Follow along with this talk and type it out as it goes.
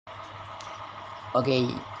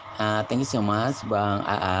Okay, thank you so much, Bang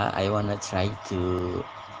AA. I wanna try to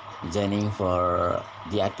joining for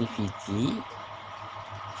the activity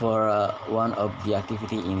for one of the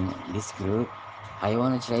activity in this group. I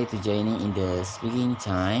wanna try to joining in the speaking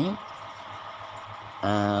time.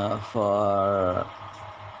 For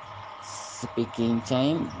speaking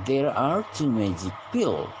time, there are two magic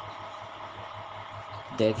pills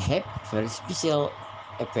that have very special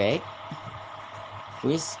effect.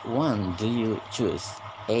 Which one do you choose?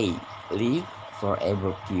 A. Live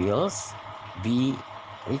forever pills. B.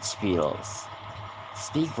 Rich pills.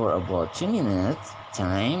 Speak for about 2 minutes.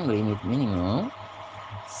 Time limit minimum.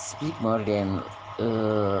 Speak more than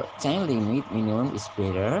time limit minimum is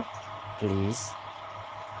better. Please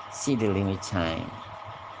see the limit time.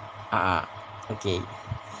 Ah, okay.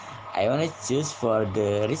 I wanna choose for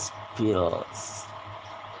the rich pills.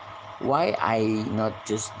 Why I not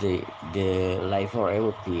choose the life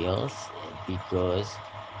forever pills? Because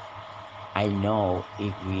I know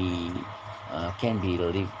if we can be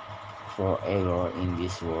live forever in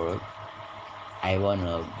this world, I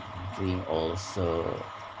wanna bring also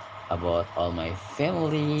about all my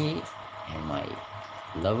family and my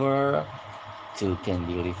lover to can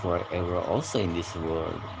be live forever also in this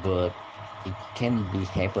world. But it can be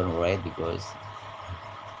happen, right? Because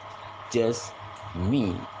just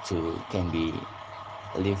me to can be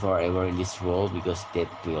live forever in this world, because that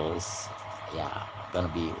pill is, yeah, gonna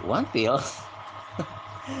be one pill.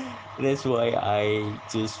 That's why I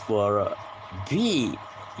choose for B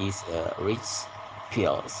is rich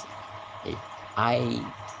pills. If I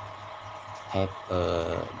have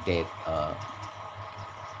that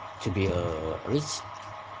to be a rich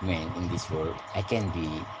man in this world, I can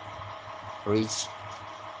be rich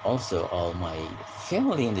also all my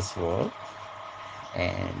family in this world,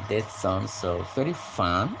 and that sounds so very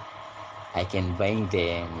fun. I can buy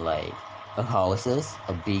them like a houses,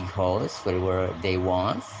 a big house wherever they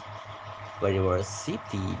want, wherever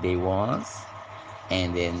city they want.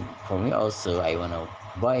 And then for me also, I wanna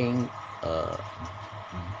buying uh,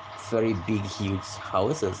 very big, huge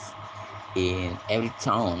houses in every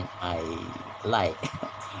town I like.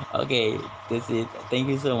 Okay, that's it. Thank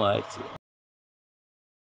you so much.